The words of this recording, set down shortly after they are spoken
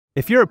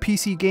If you're a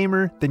PC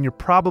gamer, then you're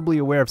probably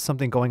aware of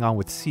something going on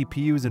with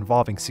CPUs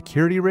involving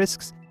security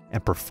risks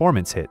and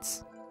performance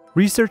hits.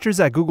 Researchers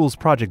at Google's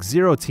Project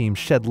Zero team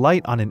shed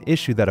light on an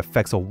issue that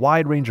affects a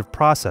wide range of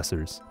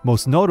processors,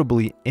 most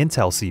notably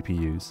Intel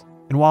CPUs.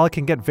 And while it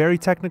can get very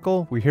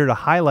technical, we're here to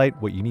highlight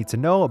what you need to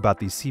know about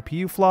these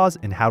CPU flaws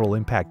and how it'll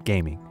impact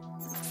gaming.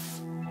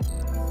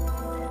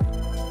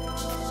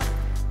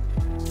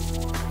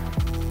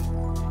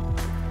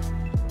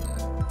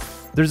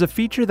 There's a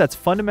feature that's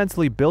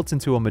fundamentally built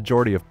into a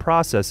majority of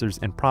processors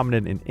and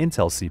prominent in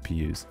Intel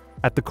CPUs.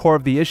 At the core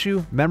of the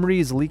issue, memory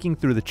is leaking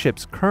through the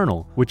chip's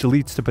kernel, which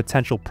leads to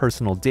potential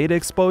personal data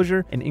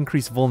exposure and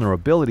increased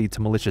vulnerability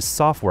to malicious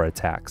software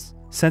attacks.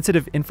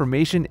 Sensitive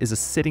information is a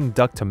sitting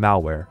duck to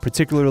malware,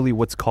 particularly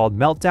what's called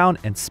Meltdown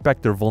and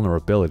Spectre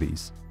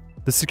vulnerabilities.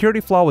 The security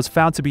flaw was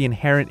found to be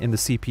inherent in the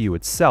CPU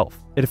itself.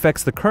 It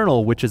affects the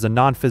kernel, which is a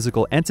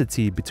non-physical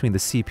entity between the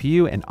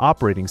CPU and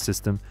operating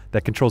system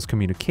that controls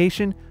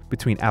communication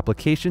between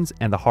applications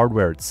and the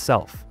hardware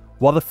itself.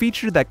 While the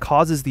feature that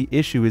causes the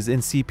issue is in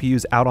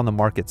CPUs out on the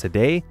market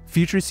today,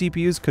 future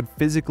CPUs could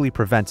physically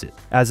prevent it.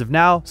 As of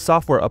now,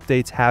 software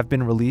updates have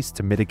been released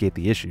to mitigate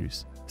the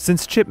issues.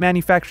 Since chip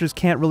manufacturers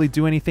can't really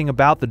do anything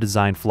about the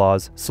design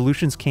flaws,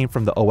 solutions came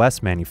from the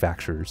OS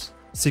manufacturers.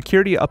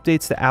 Security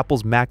updates to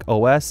Apple's Mac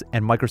OS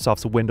and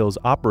Microsoft's Windows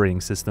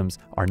operating systems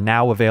are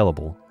now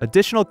available.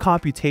 Additional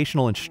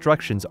computational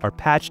instructions are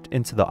patched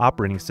into the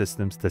operating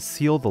systems to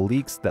seal the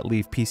leaks that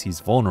leave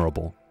PCs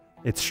vulnerable.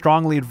 It's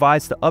strongly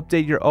advised to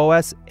update your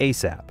OS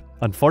ASAP.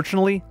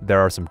 Unfortunately, there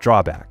are some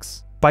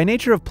drawbacks. By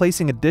nature of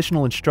placing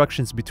additional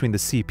instructions between the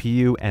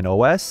CPU and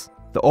OS,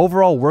 the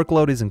overall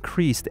workload is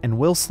increased and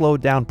will slow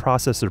down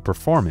processor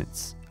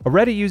performance. A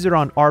Reddit user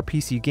on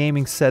RPC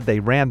Gaming said they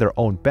ran their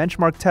own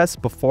benchmark tests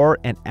before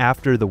and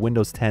after the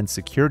Windows 10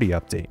 security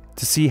update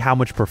to see how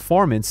much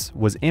performance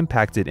was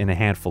impacted in a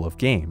handful of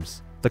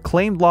games. The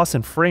claimed loss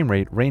in frame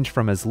rate ranged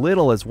from as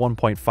little as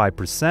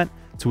 1.5%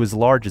 to as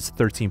large as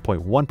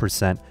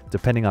 13.1%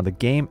 depending on the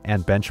game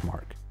and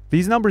benchmark.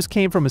 These numbers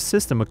came from a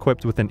system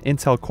equipped with an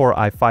Intel Core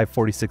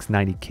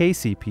i5-4690K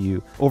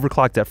CPU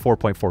overclocked at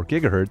 4.4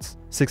 GHz,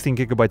 16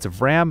 GB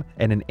of RAM,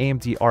 and an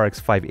AMD RX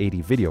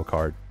 580 video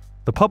card.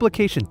 The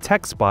publication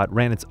TechSpot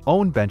ran its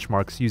own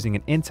benchmarks using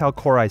an Intel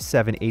Core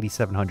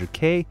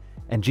i7-8700K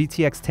and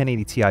GTX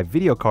 1080 Ti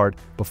video card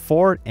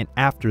before and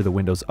after the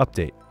Windows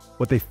update.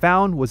 What they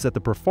found was that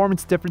the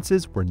performance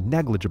differences were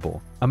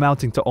negligible,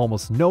 amounting to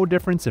almost no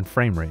difference in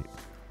frame rate.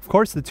 Of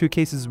course, the two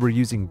cases were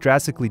using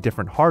drastically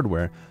different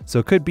hardware, so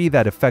it could be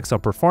that effects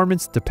on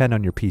performance depend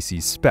on your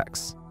PC's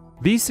specs.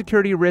 These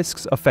security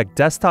risks affect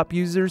desktop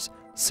users,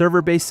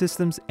 server-based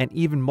systems, and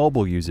even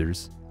mobile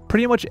users.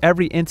 Pretty much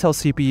every Intel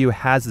CPU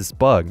has this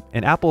bug,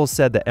 and Apple has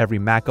said that every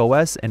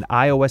macOS and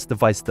iOS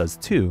device does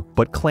too,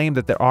 but claim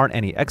that there aren't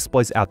any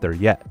exploits out there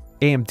yet.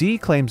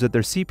 AMD claims that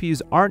their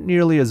CPUs aren't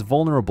nearly as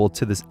vulnerable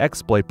to this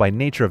exploit by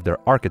nature of their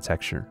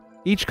architecture.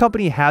 Each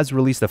company has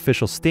released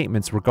official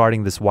statements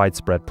regarding this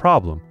widespread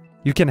problem.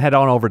 You can head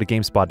on over to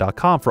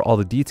GameSpot.com for all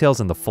the details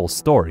and the full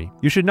story.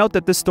 You should note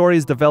that this story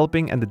is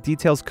developing and the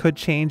details could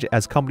change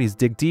as companies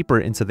dig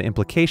deeper into the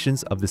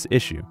implications of this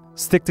issue.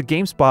 Stick to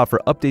GameSpot for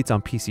updates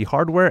on PC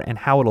hardware and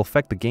how it'll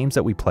affect the games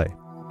that we play.